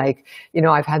feel like, you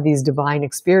know, I've had these divine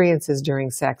experiences during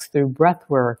sex through breath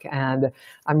work, and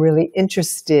I'm really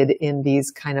interested in these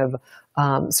kind of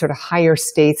sort of higher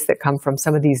states that come from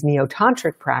some of these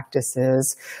neo-tantric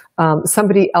practices.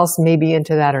 Somebody else may be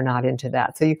into that or not into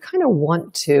that. So you kind of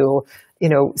want to, you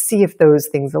know, see if those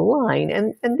things align.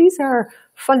 And these are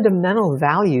fundamental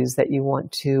values that you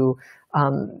want to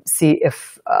see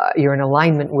if you're in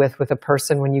alignment with a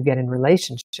person when you get in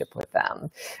relationship with them.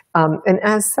 And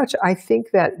as such, I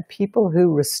think that people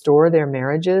who restore their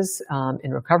marriages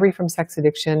in recovery from sex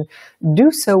addiction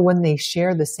do so when they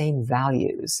share the same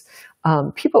values.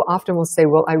 People often will say,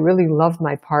 well, I really love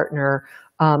my partner,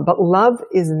 but love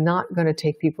is not going to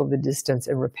take people the distance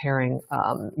in repairing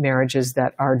marriages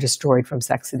that are destroyed from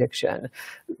sex addiction.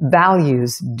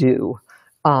 Values do.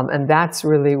 And that's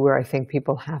really where I think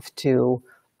people have to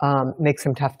make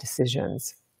some tough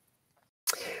decisions.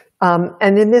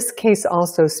 And in this case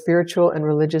also, spiritual and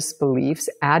religious beliefs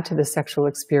add to the sexual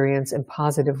experience in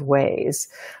positive ways.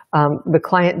 The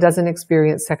client doesn't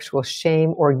experience sexual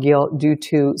shame or guilt due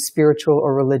to spiritual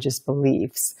or religious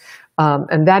beliefs.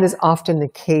 And that is often the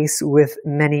case with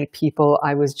many people.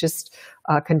 I was just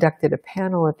conducted a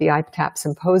panel at the IPTAP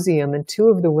symposium, and two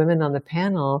of the women on the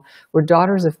panel were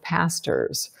daughters of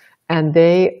pastors. And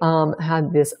they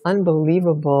had this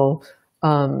unbelievable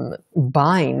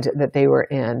bind that they were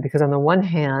in, because on the one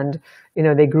hand, you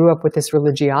know, they grew up with this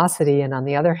religiosity, and on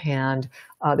the other hand,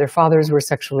 their fathers were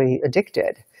sexually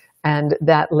addicted. And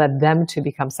that led them to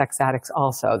become sex addicts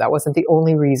also. That wasn't the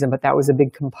only reason, but that was a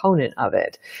big component of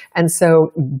it. And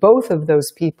so both of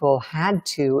those people had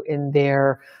to, in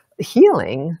their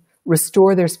healing,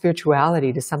 restore their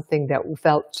spirituality to something that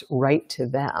felt right to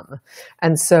them.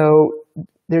 And so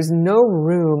there's no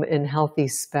room in healthy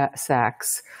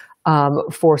sex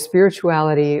for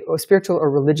spirituality or spiritual or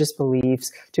religious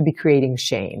beliefs to be creating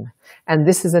shame. And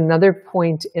this is another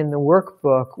point in the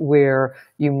workbook where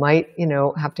you might, you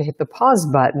know, have to hit the pause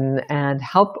button and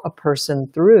help a person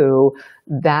through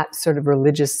that sort of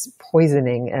religious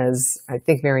poisoning, as I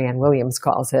think Marianne Williams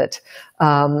calls it,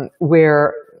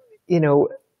 where, you know,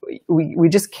 we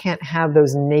just can't have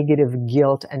those negative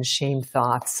guilt and shame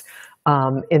thoughts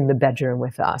in the bedroom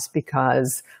with us,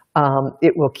 because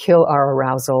it will kill our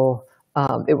arousal.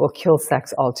 It will kill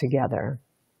sex altogether.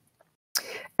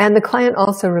 And the client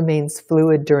also remains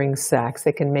fluid during sex.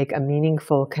 They can make a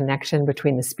meaningful connection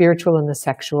between the spiritual and the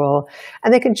sexual,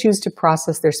 and they can choose to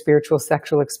process their spiritual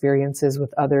sexual experiences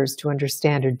with others to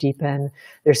understand or deepen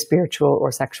their spiritual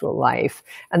or sexual life.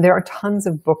 And there are tons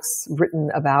of books written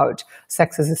about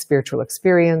sex as a spiritual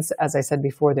experience. As I said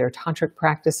before, there are tantric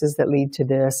practices that lead to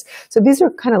this. So these are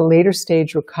kind of later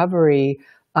stage recovery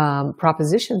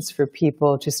propositions for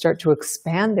people to start to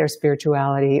expand their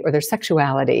spirituality or their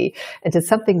sexuality into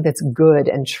something that's good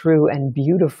and true and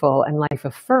beautiful and life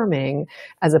affirming,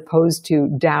 as opposed to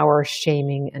dour,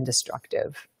 shaming, and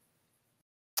destructive.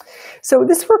 So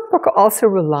this workbook also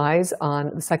relies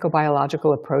on the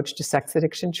psychobiological approach to sex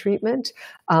addiction treatment.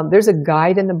 There's a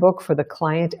guide in the book for the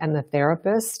client and the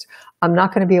therapist. I'm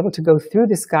not going to be able to go through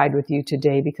this guide with you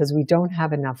today because we don't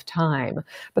have enough time.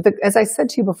 But as I said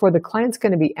to you before, the client's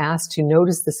going to be asked to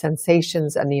notice the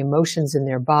sensations and the emotions in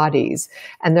their bodies.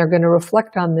 And they're going to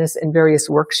reflect on this in various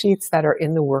worksheets that are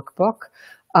in the workbook.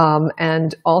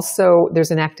 And also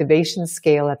there's an activation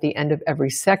scale at the end of every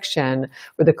section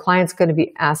where the client's going to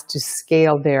be asked to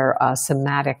scale their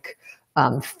somatic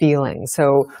feeling.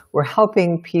 So we're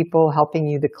helping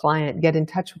you, the client, get in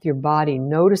touch with your body,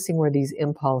 noticing where these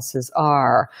impulses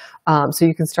are, so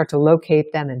you can start to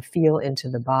locate them and feel into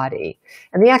the body.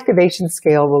 And the activation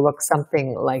scale will look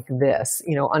something like this,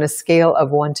 on a scale of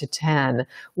 1 to 10,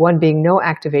 1 being no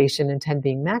activation and 10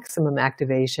 being maximum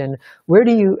activation.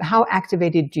 How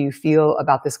activated do you feel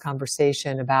about this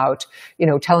conversation about,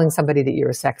 telling somebody that you're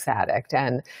a sex addict?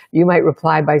 And you might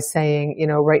reply by saying,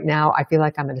 right now I feel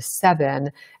like I'm at a 7.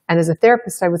 And as a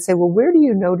therapist, I would say, well, where do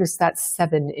you notice that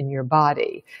 7 in your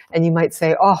body? And you might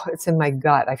say, oh, it's in my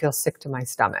gut. I feel sick to my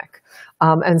stomach.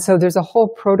 And so there's a whole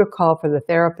protocol for the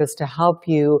therapist to help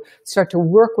you start to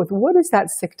work with, what is that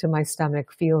sick to my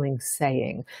stomach feeling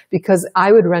saying? Because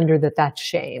I would render that's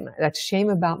shame. That's shame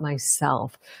about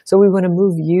myself. So we want to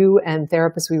move you, and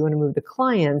therapists, we want to move the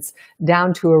clients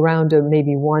down to around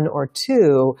maybe 1 or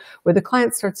 2, where the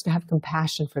client starts to have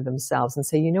compassion for themselves and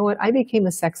say, you know what, I became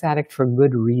a sex addict for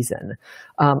good reason.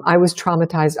 I was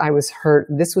traumatized. I was hurt.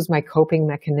 This was my coping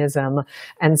mechanism.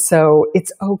 And so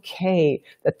it's okay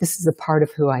that this is a part of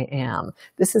who I am.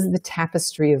 This is the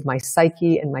tapestry of my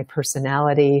psyche and my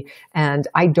personality, and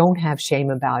I don't have shame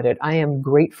about it. I am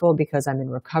grateful because I'm in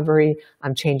recovery.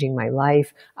 I'm changing my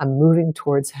life. I'm moving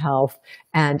towards health.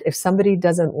 And if somebody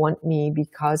doesn't want me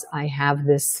because I have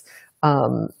this,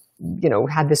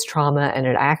 had this trauma and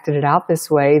it acted it out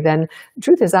this way, then the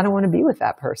truth is I don't want to be with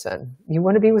that person. You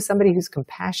want to be with somebody who's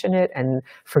compassionate and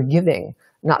forgiving,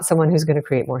 not someone who's going to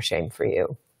create more shame for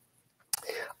you.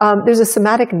 There's a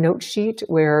somatic note sheet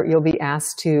where you'll be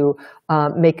asked to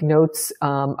make notes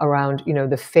around,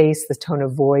 the face, the tone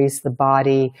of voice, the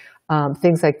body,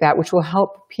 things like that, which will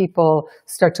help people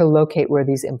start to locate where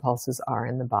these impulses are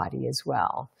in the body as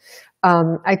well.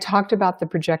 I talked about the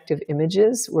projective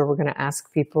images, where we're going to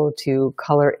ask people to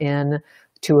color in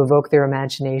to evoke their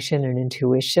imagination and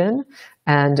intuition.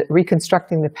 And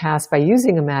reconstructing the past by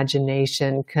using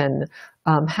imagination can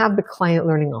have the client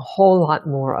learning a whole lot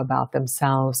more about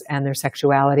themselves and their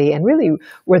sexuality, and really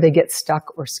where they get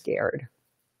stuck or scared.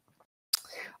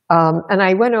 And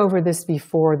I went over this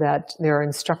before, that there are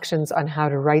instructions on how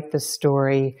to write the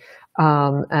story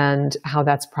and how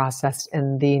that's processed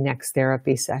in the next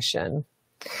therapy session.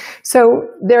 So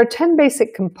there are 10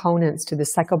 basic components to the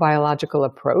psychobiological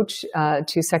approach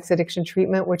to sex addiction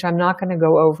treatment, which I'm not going to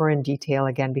go over in detail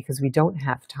again because we don't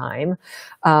have time.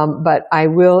 But I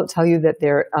will tell you that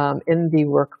they're in the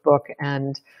workbook,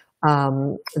 and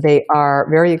they are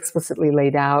very explicitly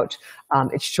laid out.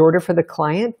 It's shorter for the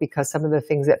client because some of the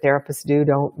things that therapists do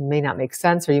may not make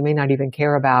sense, or you may not even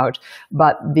care about.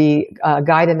 But the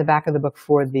guide in the back of the book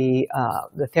for the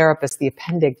therapist, the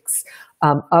appendix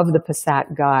of the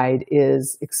PSAT guide,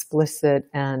 is explicit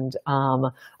and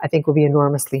I think will be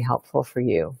enormously helpful for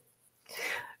you.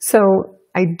 So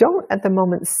I don't at the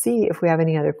moment see if we have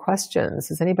any other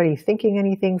questions. Is anybody thinking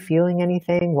anything, feeling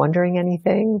anything, wondering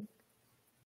anything?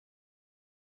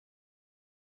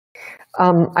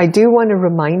 I do want to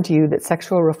remind you that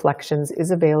Sexual Reflections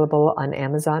is available on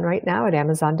Amazon right now at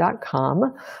Amazon.com.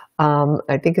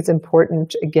 I think it's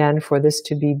important, again, for this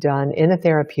to be done in a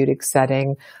therapeutic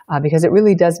setting because it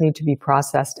really does need to be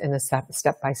processed in a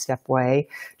step-by-step way.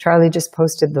 Charlie just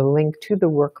posted the link to the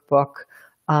workbook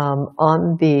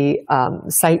on the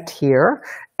site here.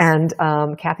 And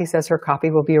Kathy says her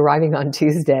copy will be arriving on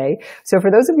Tuesday. So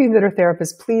for those of you that are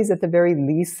therapists, please, at the very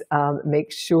least, make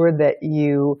sure that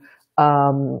you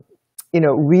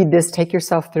read this, take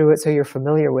yourself through it so you're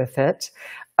familiar with it.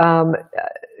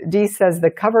 Dee says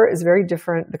the cover is very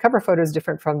different. The cover photo is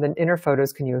different from the inner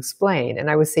photos. Can you explain? And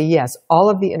I would say yes, all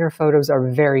of the inner photos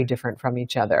are very different from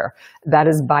each other. That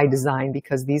is by design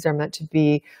because these are meant to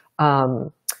be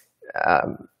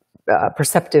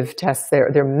perceptive tests.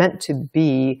 They're meant to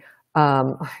be, I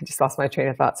just lost my train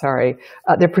of thought, sorry.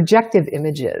 They're projective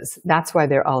images. That's why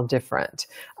they're all different.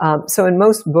 So in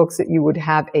most books that you would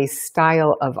have a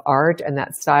style of art, and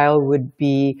that style would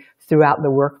be throughout the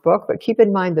workbook. But keep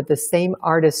in mind that the same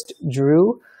artist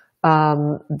drew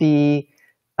the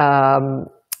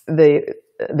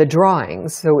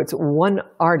drawings. So it's one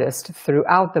artist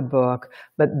throughout the book,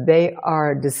 but they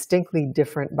are distinctly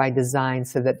different by design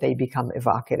so that they become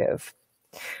evocative.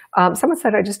 Someone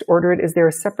said, I just ordered it. Is there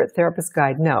a separate therapist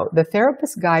guide? No, the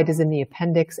therapist guide is in the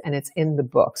appendix and it's in the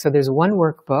book. So there's one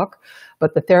workbook,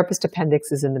 but the therapist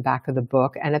appendix is in the back of the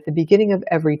book. And at the beginning of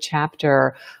every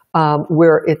chapter,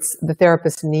 where the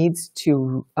therapist needs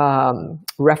to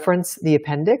reference the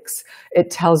appendix,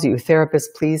 it tells you,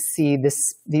 therapist, please see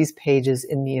these pages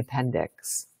in the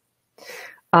appendix.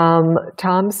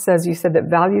 Tom says, you said that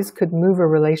values could move a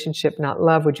relationship, not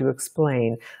love. Would you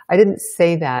explain? I didn't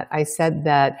say that. I said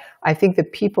that I think the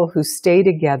people who stay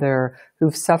together,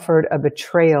 who've suffered a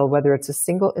betrayal, whether it's a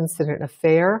single incident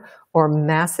affair or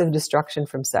massive destruction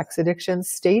from sex addiction,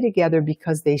 stay together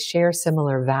because they share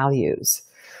similar values.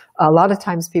 A lot of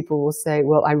times people will say,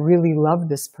 well, I really love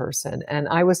this person. And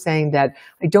I was saying that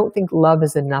I don't think love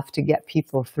is enough to get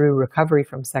people through recovery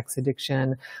from sex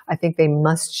addiction. I think they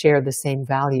must share the same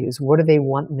values. What do they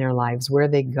want in their lives? Where are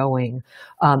they going?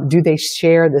 Do they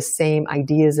share the same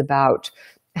ideas about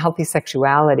healthy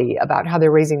sexuality, about how they're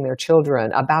raising their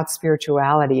children, about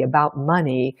spirituality, about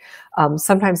money?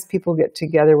 Sometimes people get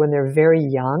together when they're very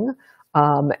young,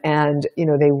 and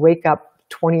they wake up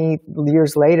 20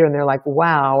 years later and they're like,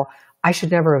 wow, I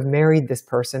should never have married this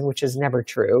person, which is never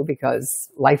true because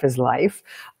life is life.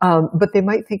 But they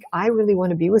might think, I really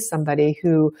want to be with somebody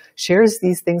who shares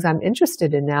these things I'm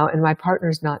interested in now, and my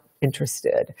partner's not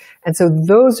interested. And so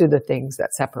those are the things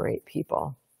that separate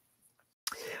people.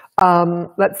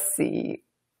 Let's see.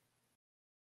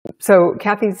 So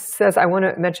Kathy says, I want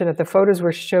to mention that the photos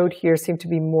were showed here seem to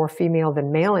be more female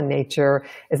than male in nature.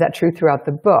 Is that true throughout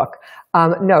the book?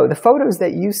 No, the photos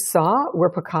that you saw were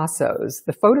Picasso's.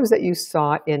 The photos that you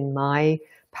saw in my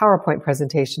PowerPoint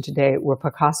presentation today were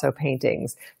Picasso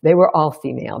paintings. They were all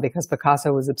female because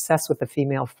Picasso was obsessed with the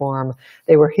female form.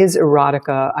 They were his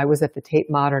erotica. I was at the Tate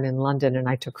Modern in London and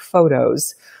I took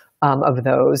photos of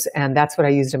those, and that's what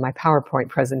I used in my PowerPoint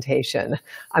presentation.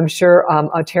 I'm sure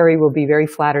Terry will be very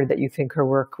flattered that you think her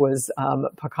work was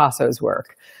Picasso's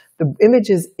work. The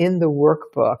images in the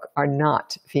workbook are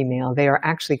not female. They are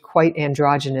actually quite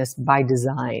androgynous by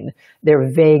design. They're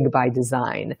vague by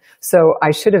design. So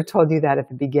I should have told you that at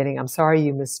the beginning. I'm sorry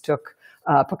you mistook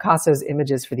Picasso's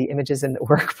images for the images in the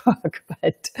workbook,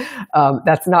 but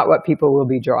that's not what people will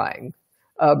be drawing.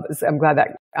 So I'm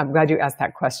glad you asked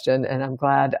that question, and I'm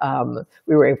glad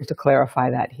we were able to clarify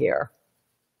that here.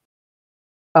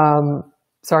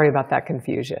 Sorry about that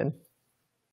confusion.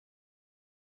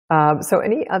 So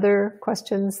any other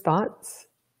questions, thoughts?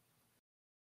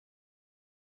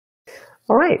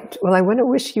 All right. Well, I want to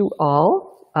wish you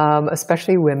all,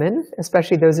 especially women,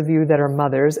 especially those of you that are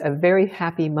mothers, a very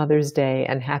happy Mother's Day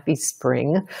and happy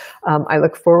spring. I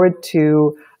look forward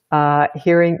to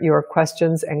hearing your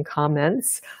questions and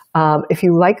comments. If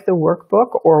you like the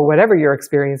workbook or whatever your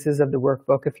experience is of the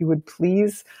workbook, if you would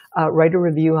please write a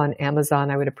review on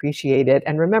Amazon, I would appreciate it.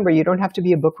 And remember, you don't have to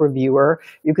be a book reviewer.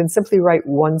 You can simply write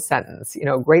one sentence.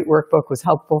 Great workbook, was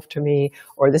helpful to me,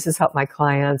 or this has helped my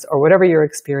clients, or whatever your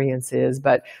experience is.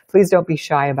 But please don't be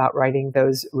shy about writing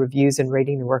those reviews and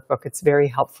rating the workbook. It's very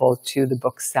helpful to the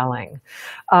book selling.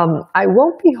 I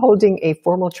won't be holding a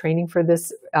formal training for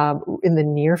this in the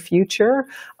near future.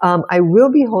 I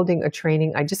will be holding a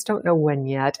training. I just don't know when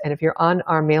yet. And if you're on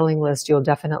our mailing list, you'll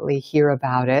definitely hear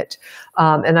about it.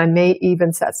 And I may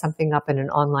even set something up in an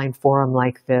online forum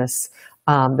like this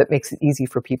that makes it easy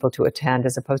for people to attend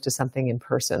as opposed to something in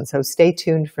person. So stay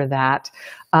tuned for that.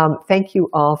 Thank you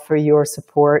all for your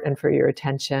support and for your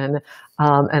attention.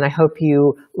 And I hope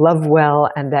you love well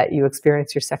and that you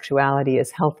experience your sexuality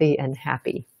as healthy and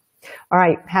happy. All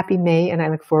right, happy May, and I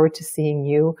look forward to seeing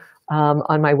you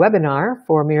on my webinar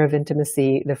for Mirror of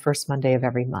Intimacy the first Monday of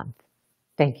every month.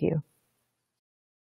 Thank you.